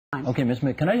Okay, Ms.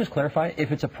 Mick, can I just clarify?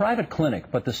 If it's a private clinic,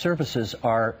 but the services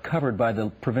are covered by the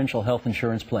provincial health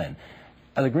insurance plan,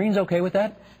 are the Greens okay with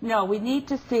that? No, we need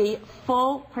to see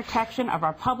full protection of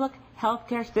our public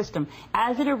healthcare system.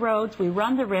 As it erodes, we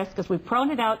run the risk, as we've thrown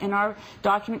it out in our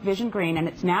document Vision Green, and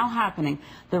it's now happening,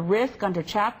 the risk under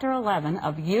Chapter 11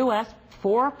 of U.S.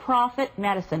 for-profit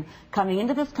medicine coming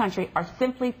into this country are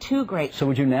simply too great. So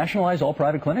would you nationalize all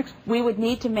private clinics? We would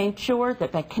need to make sure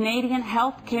that the Canadian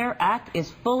Health Care Act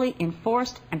is fully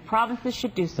enforced, and provinces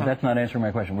should do so. But that's not answering my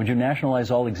question. Would you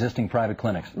nationalize all existing private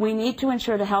clinics? We need to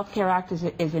ensure the Health Care Act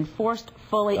is enforced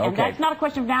fully, and that's not a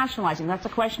question of nationalizing. That's a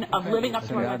question of living up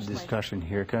to our legislation. Discussion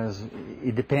here, because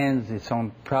it depends. It's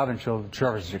on provincial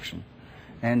jurisdiction,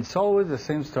 and it's always the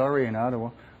same story in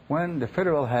Ottawa. When the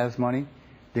federal has money,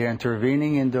 they're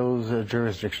intervening in those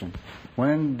jurisdictions.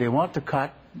 When they want to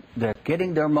cut, they're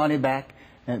getting their money back,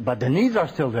 but the needs are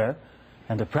still there,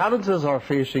 and the provinces are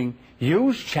facing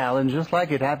huge challenges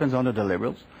like it happens under the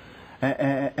Liberals.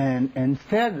 And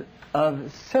instead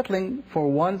of settling for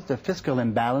once the fiscal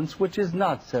imbalance, which is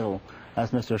not settled,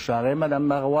 as Mr. Charest, Mme.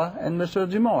 Marois, and Mr.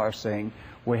 Dumont are saying,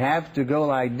 we have to go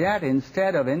like that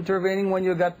instead of intervening when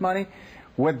you got money,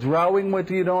 withdrawing what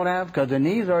you don't have, because the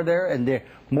needs are there, and there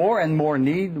more and more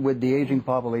need with the aging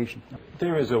population.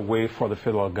 There is a way for the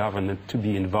federal government to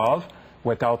be involved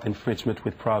without infringement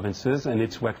with provinces, and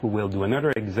it's what we will do.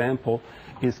 Another example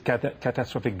is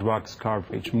catastrophic drugs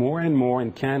coverage. More and more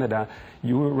in Canada,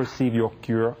 you will receive your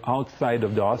cure outside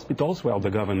of the hospitals where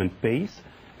the government pays,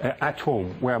 at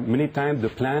home, where many times the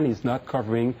plan is not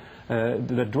covering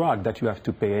the drug that you have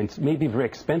to pay, and it's maybe very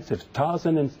expensive,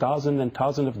 thousands and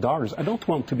thousands of dollars. I don't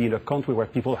want to be in a country where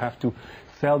people have to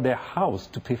sell their house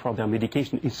to pay for their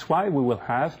medication. It's why we will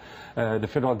have the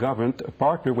federal government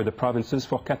partner with the provinces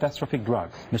for catastrophic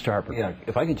drugs. Mr. Harper. Yeah,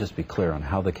 if I could just be clear on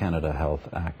how the Canada Health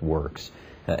Act works.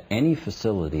 Any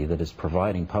facility that is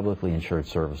providing publicly insured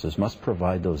services must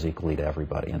provide those equally to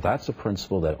everybody. And that's a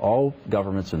principle that all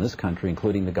governments in this country,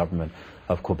 including the government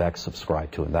of Quebec,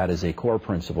 subscribe to. And that is a core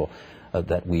principle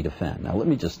that we defend. Now, let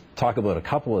me just talk about a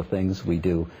couple of things we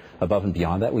do above and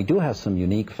beyond that. We do have some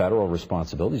unique federal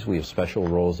responsibilities. We have special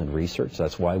roles in research.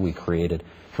 That's why we created,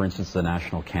 for instance, the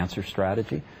National Cancer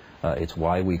Strategy. It's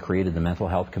why we created the Mental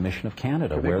Health Commission of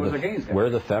Canada, where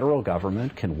the federal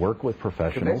government can work with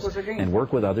professionals and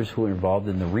work with others who are involved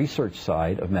in the research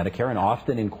side of Medicare, and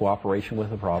often in cooperation with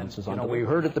the provinces. We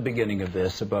heard at the beginning of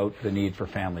this about the need for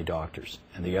family doctors.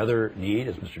 And the other need,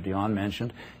 as Mr. Dion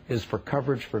mentioned, is for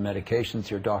coverage for medications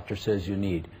your doctor says you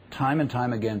need. Time and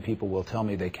time again, people will tell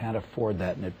me they can't afford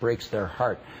that, and it breaks their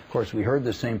heart. Of course, we heard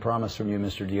the same promise from you,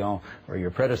 Mr. Dion, or your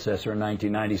predecessor in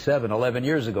 1997. 11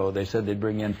 years ago, they said they'd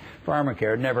bring in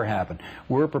pharmacare. It never happened.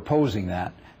 We're proposing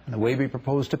that, and the way we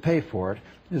propose to pay for it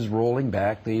is rolling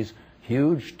back these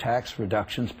huge tax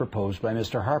reductions proposed by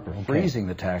Mr. Harper, freezing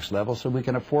the tax level so we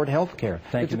can afford health care.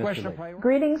 Thank you, It's a question Mr. of priority.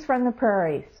 Greetings from the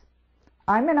prairies.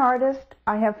 I'm an artist.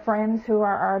 I have friends who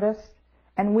are artists,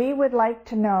 and we would like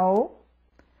to know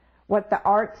what the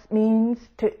arts means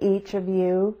to each of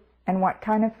you and what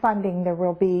kind of funding there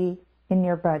will be in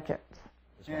your budgets.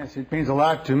 Yes, it means a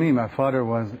lot to me. My father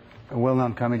was a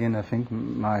well-known comedian, I think.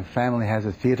 My family has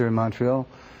a theater in Montreal.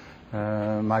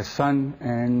 My son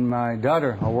and my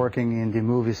daughter are working in the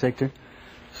movie sector.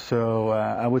 So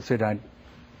I would say that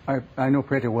I know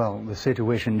pretty well the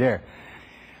situation there.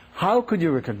 How could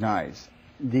you recognize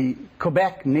the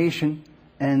Quebec nation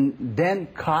and then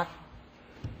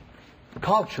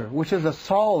culture, which is the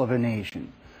soul of a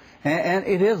nation? And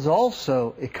it is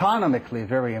also economically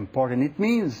very important. It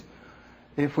means,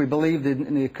 if we believe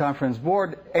in the conference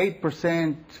board,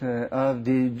 8% of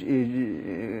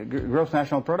the gross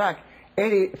national product,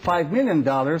 $85 million,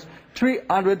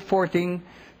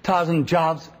 314,000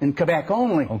 jobs in Quebec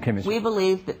only. Okay, Ms. We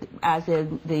believe that, as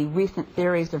in the recent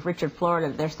theories of Richard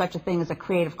Florida, there's such a thing as a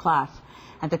creative class.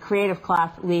 And the creative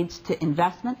class leads to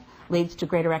investment, leads to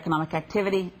greater economic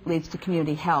activity, leads to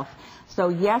community health. So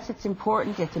yes, it's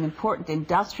important. It's an important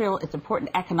industrial, it's important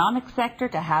economic sector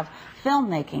to have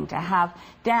filmmaking, to have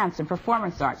dance and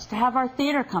performance arts, to have our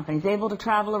theater companies able to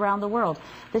travel around the world.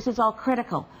 This is all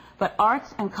critical. But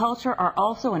arts and culture are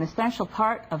also an essential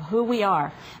part of who we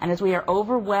are. And as we are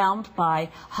overwhelmed by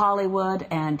Hollywood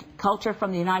and culture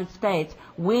from the United States,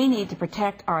 we need to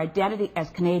protect our identity as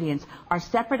Canadians, our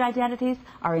separate identities,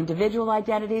 our individual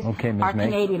identities, our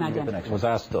Canadian identities. I was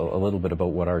asked a little bit about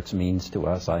what arts means to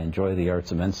us. I enjoy the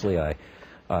arts immensely. I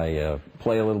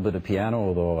play a little bit of piano,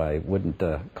 although I wouldn't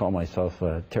call myself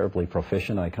terribly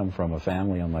proficient. I come from a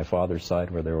family on my father's side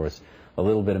where there was a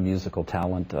little bit of musical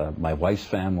talent. My wife's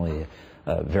family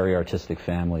very artistic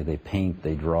family. They paint,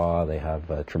 they draw, they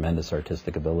have tremendous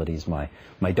artistic abilities.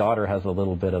 My daughter has a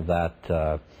little bit of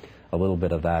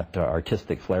that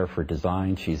artistic flair for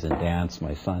design. She's in dance.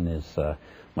 My son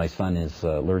is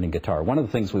learning guitar. One of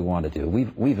the things we want to do,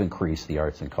 we've increased the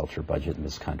arts and culture budget in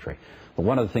this country. But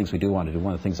one of the things we do want to do,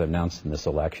 one of the things I've announced in this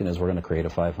election, is we're going to create a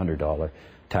 $500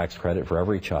 tax credit for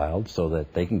every child, so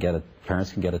that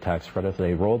parents can get a tax credit if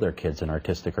they enroll their kids in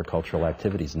artistic or cultural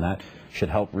activities, and that should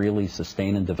help really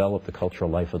sustain and develop the cultural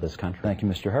life of this country. Thank you,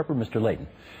 Mr. Harper. Mr. Layton.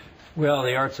 Well,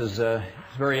 the arts is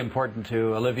very important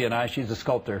to Olivia and I. She's a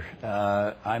sculptor.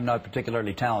 I'm not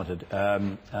particularly talented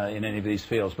in any of these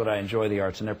fields, but I enjoy the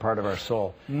arts, and they're part of our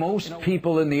soul. Most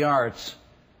people in the arts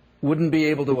wouldn't be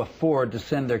able to afford to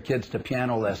send their kids to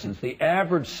piano lessons. The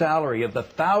average salary of the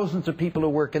thousands of people who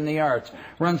work in the arts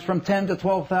runs from $10,000 to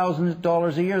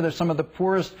 $12,000 a year. They're some of the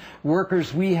poorest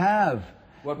workers we have.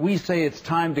 What we say, it's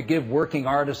time to give working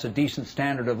artists a decent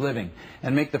standard of living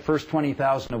and make the first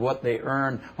 $20,000 of what they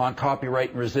earn on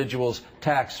copyright and residuals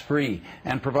tax-free,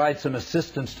 and provide some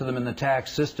assistance to them in the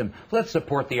tax system. Let's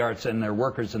support the arts and their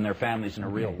workers and their families in a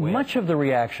real way. Much of the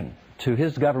reaction to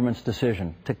his government's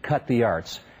decision to cut the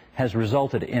arts has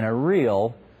resulted in a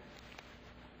real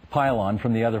pile-on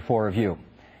from the other four of you.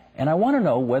 And I want to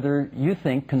know whether you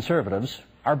think conservatives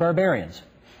are barbarians.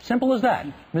 Simple as that.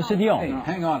 Mr. Dion.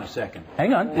 Hey, hang on a second.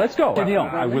 Hang on. Let's go. Mr.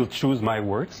 Dion. I will choose my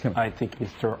words. I think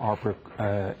Mr.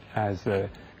 Harper has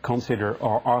considered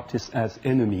our artists as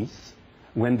enemies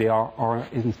when they are our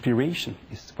inspiration.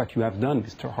 It's what you have done,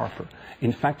 Mr. Harper.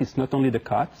 In fact, it's not only the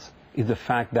cuts, it's the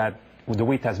fact that the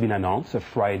way it has been announced, a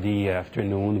Friday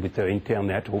afternoon with the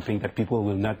internet, hoping that people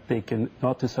will not take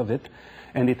notice of it.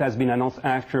 And it has been announced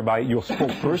after by your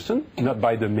spokesperson, not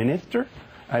by the minister,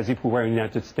 as if we were in the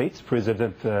United States,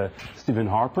 President Stephen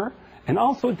Harper. And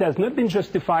also, it has not been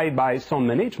justified by some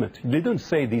management. You didn't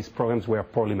say these programs were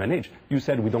poorly managed. You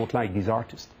said we don't like these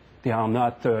artists. They are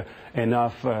not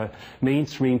enough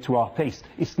mainstream to our taste.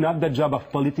 It's not the job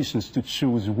of politicians to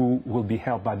choose who will be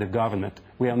helped by the government.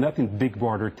 We are not in big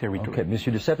border territory. Okay,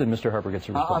 Mr. Duceppe, Mr. Harper gets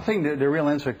a response. I think the real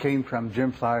answer came from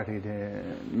Jim Flaherty, the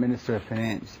Minister of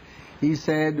Finance. He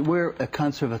said, we're a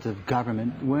conservative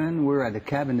government. When we're at the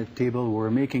cabinet table,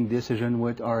 we're making decisions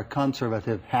with our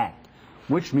conservative hat,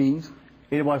 which means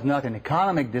it was not an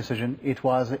economic decision, it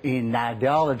was an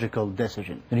ideological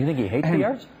decision. And you think he hates the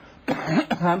arts?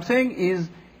 I'm saying is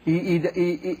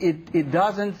it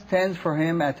doesn't stand for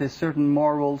him at a certain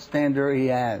moral standard he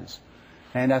has.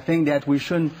 And I think that we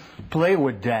shouldn't play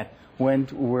with that when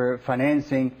we're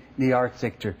financing the art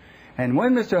sector. And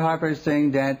when Mr. Harper is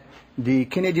saying that the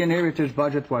Canadian Heritage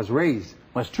budget was raised,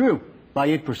 was true, by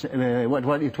 8%,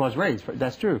 what it was raised,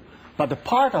 that's true. But the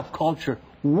part of culture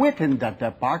within that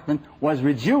department was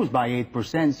reduced by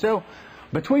 8%. So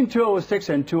between 2006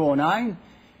 and 2009,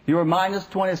 you were minus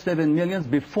 27 million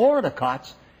before the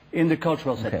cuts in the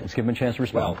cultural sector. Okay, let's give him a chance to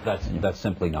respond. Well, that's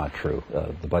simply not true.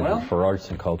 The budget for arts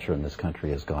and culture in this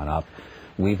country has gone up.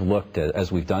 We've looked at,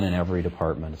 as we've done in every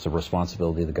department, it's a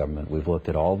responsibility of the government, we've looked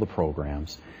at all the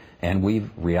programs, and we've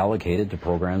reallocated to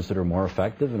programs that are more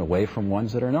effective and away from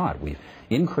ones that are not. We've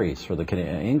increased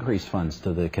increased funds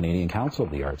to the Canadian Council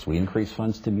of the Arts. We increased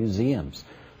funds to museums,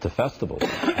 to festivals,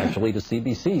 actually to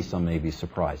CBC, some may be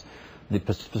surprised.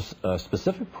 The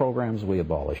specific programs we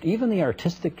abolished, even the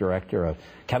artistic director of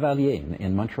Cavalier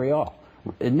in Montreal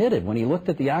admitted when he looked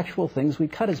at the actual things we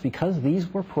cut is because these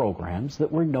were programs that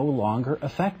were no longer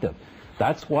effective.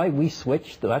 That's why we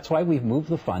switched, that's why we've moved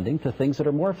the funding to things that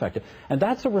are more effective. And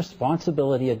that's a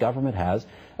responsibility a government has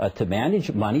to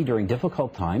manage money during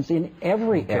difficult times in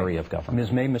every area of government.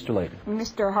 Ms. May, Mr. Layton.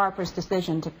 Mr. Harper's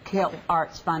decision to kill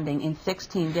arts funding in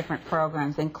 16 different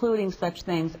programs, including such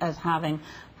things as having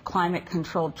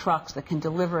climate-controlled trucks that can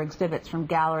deliver exhibits from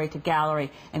gallery to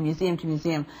gallery and museum to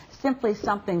museum, simply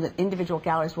something that individual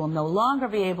galleries will no longer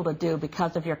be able to do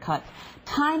because of your cuts.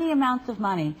 Tiny amounts of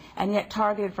money, and yet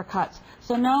targeted for cuts.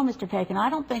 So no, Mr. Pakin, I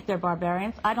don't think they're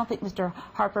barbarians. I don't think Mr.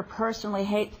 Harper personally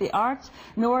hates the arts,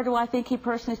 nor do I think he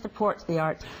personally supports the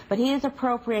arts. But he has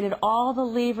appropriated all the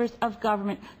levers of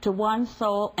government to one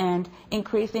sole end,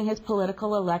 increasing his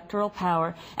political electoral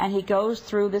power. And he goes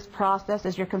through this process,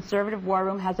 as your conservative war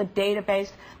room has a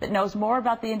database that knows more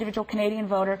about the individual Canadian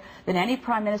voter than any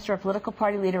prime minister or political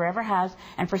party leader ever has.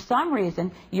 And for some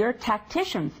reason, your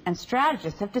tacticians and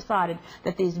strategists have decided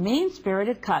that these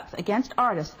mean-spirited cuts against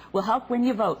artists will help win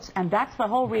you votes, and that's the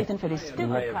whole reason for these stupid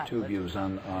cuts. I have two views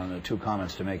on two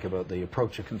comments to make about the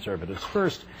approach of conservatives.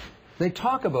 First, they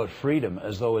talk about freedom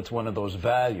as though it's one of those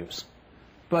values.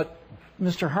 But,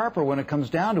 Mr. Harper, when it comes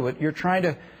down to it, you're trying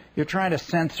to You're trying to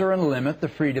censor and limit the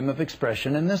freedom of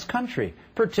expression in this country,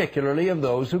 particularly of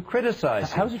those who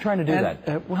criticize. How's he trying to do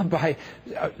that? Well,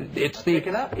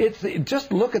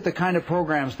 just look at the kind of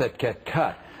programs that get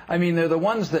cut. I mean, they're the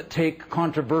ones that take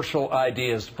controversial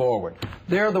ideas forward.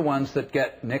 They're the ones that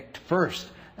get nicked first.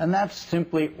 And that's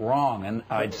simply wrong. And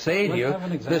I'd say to you,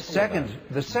 the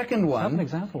second one. Have an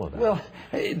example of that. Well,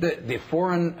 the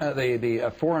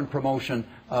foreign promotion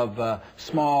of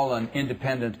small and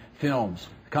independent films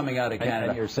coming out of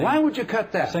Canada. You're saying, why would you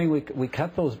cut that? You're saying we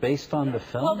cut those based on the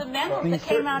film? Well, the memos that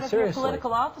came out of your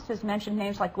political offices mentioned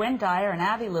names like Gwen Dyer and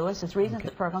Avi Lewis as reasons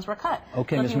that programs were cut.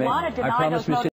 Okay, so Ms. if you want to I deny promise, those